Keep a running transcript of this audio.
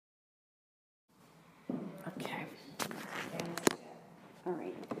All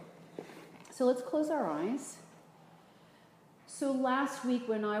right. So let's close our eyes. So last week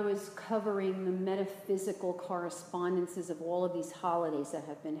when I was covering the metaphysical correspondences of all of these holidays that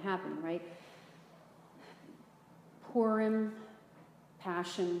have been happening, right? Purim,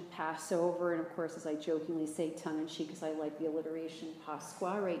 Passion, Passover, and of course, as I jokingly say tongue-in-cheek because I like the alliteration,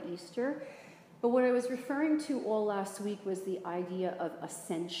 Pasqua, right, Easter. But what I was referring to all last week was the idea of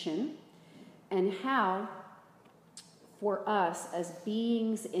ascension and how, for us as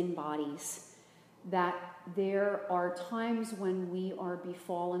beings in bodies, that there are times when we are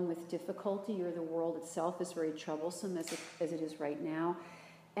befallen with difficulty, or the world itself is very troublesome as it is right now.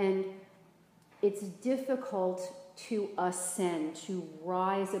 And it's difficult to ascend, to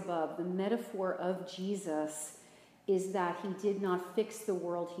rise above. The metaphor of Jesus is that he did not fix the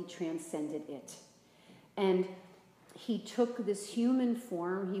world, he transcended it. And he took this human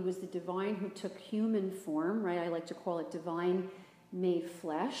form. He was the divine who took human form, right? I like to call it divine made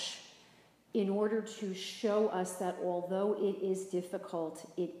flesh, in order to show us that although it is difficult,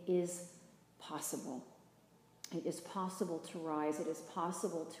 it is possible. It is possible to rise. It is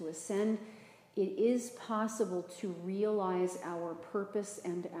possible to ascend. It is possible to realize our purpose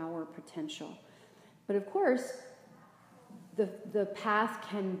and our potential. But of course, the path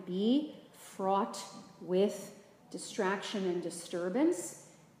can be fraught with distraction and disturbance,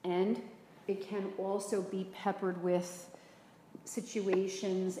 and it can also be peppered with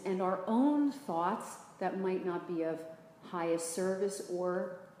situations and our own thoughts that might not be of highest service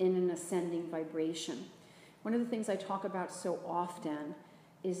or in an ascending vibration. One of the things I talk about so often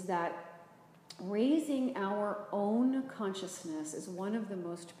is that raising our own consciousness is one of the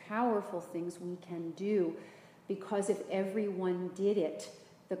most powerful things we can do, because if everyone did it,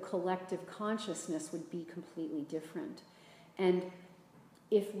 the collective consciousness would be completely different. And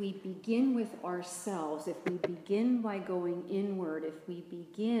if we begin with ourselves, if we begin by going inward, if we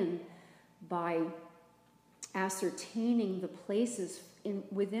begin by ascertaining the places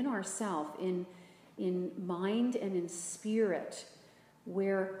within ourselves, in mind and in spirit,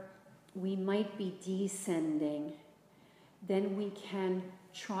 where we might be descending, then we can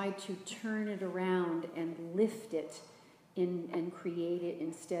try to turn it around and lift it and create it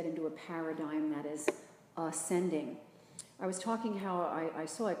instead into a paradigm that is ascending. I was talking how I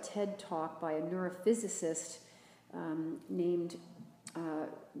saw a TED talk by a neurophysicist named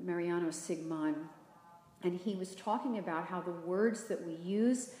Mariano Sigman, and he was talking about how the words that we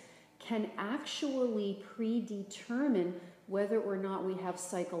use can actually predetermine whether or not we have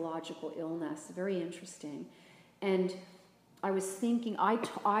psychological illness. Very interesting. And I was thinking,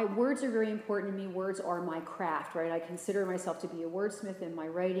 words are very important to me. Words are my craft, right? I consider myself to be a wordsmith in my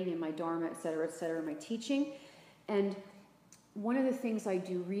writing, in my Dharma, et cetera, my teaching. And one of the things I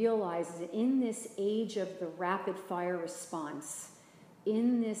do realize is that in this age of the rapid fire response,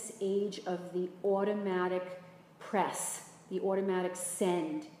 in this age of the automatic press, the automatic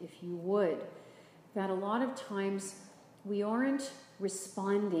send, if you would, that a lot of times we aren't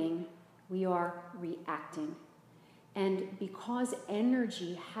responding, we are reacting. And because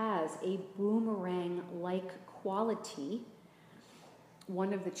energy has a boomerang-like quality,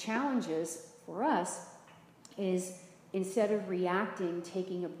 one of the challenges for us is, instead of reacting,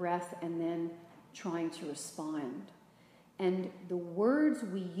 taking a breath and then trying to respond. And the words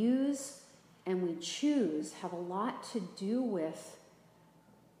we use and we choose have a lot to do with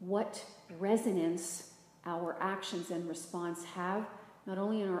what resonance our actions and response have, not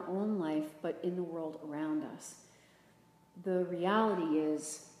only in our own life, but in the world around us. The reality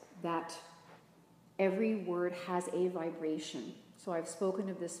is that every word has a vibration. So I've spoken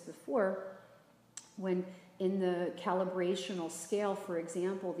of this before, when in the calibrational scale, for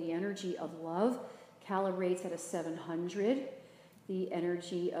example, the energy of love calibrates at a 700. The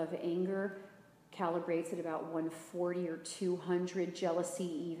energy of anger calibrates at about 140 or 200. Jealousy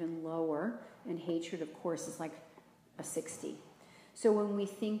even lower. And hatred, of course, is like a 60. So when we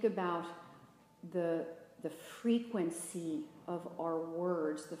think about the frequency of our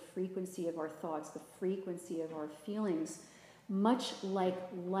words, the frequency of our thoughts, the frequency of our feelings, much like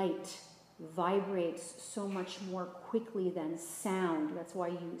light vibrates so much more quickly than sound. That's why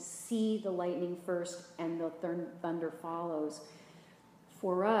you see the lightning first and the thunder follows.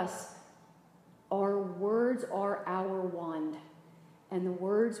 For us, our words are our wand, and the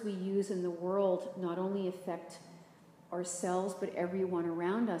words we use in the world not only affect ourselves but everyone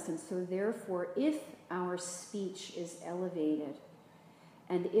around us. And so therefore, if our speech is elevated,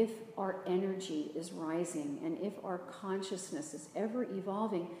 and if our energy is rising, and if our consciousness is ever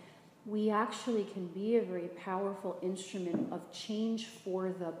evolving, we actually can be a very powerful instrument of change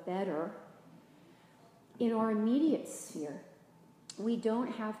for the better in our immediate sphere. We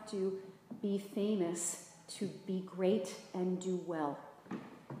don't have to be famous to be great and do well.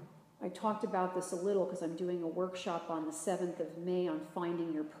 I talked about this a little because I'm doing a workshop on the 7th of May on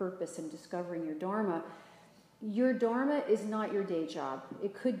finding your purpose and discovering your Dharma. Your Dharma is not your day job.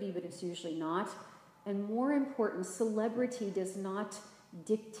 It could be, but it's usually not. And more important, celebrity does not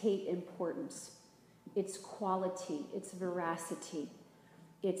dictate importance. It's quality, it's veracity,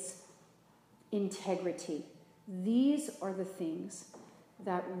 it's integrity. These are the things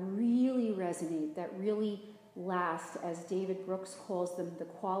that really resonate, that really last, as David Brooks calls them,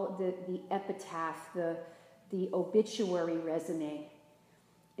 the epitaph, the obituary resume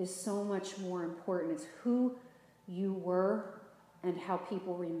is so much more important. It's who you were and how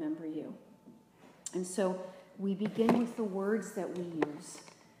people remember you. And so we begin with the words that we use.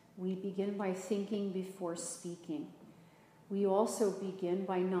 We begin by thinking before speaking. We also begin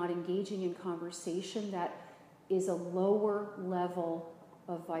by not engaging in conversation that is a lower level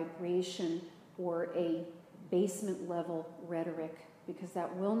of vibration or a basement level rhetoric, because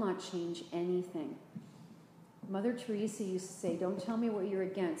that will not change anything. Mother Teresa used to say, don't tell me what you're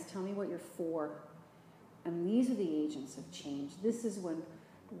against, tell me what you're for. And these are the agents of change. This is when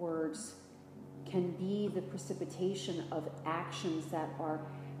words can be the precipitation of actions that are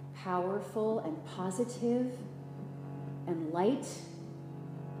powerful and positive and light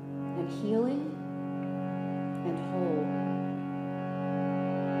and healing and whole.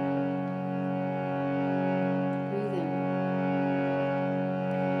 Breathe in.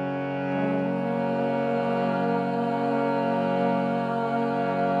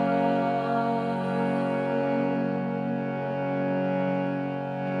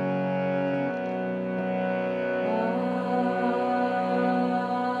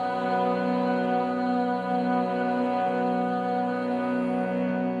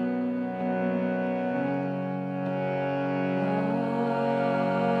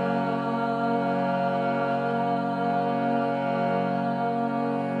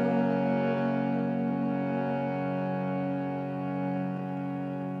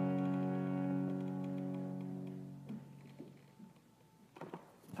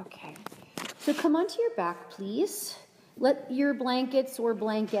 Okay, so come onto your back, please. Let your blankets or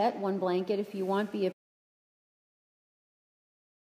blanket, one blanket if you want, be a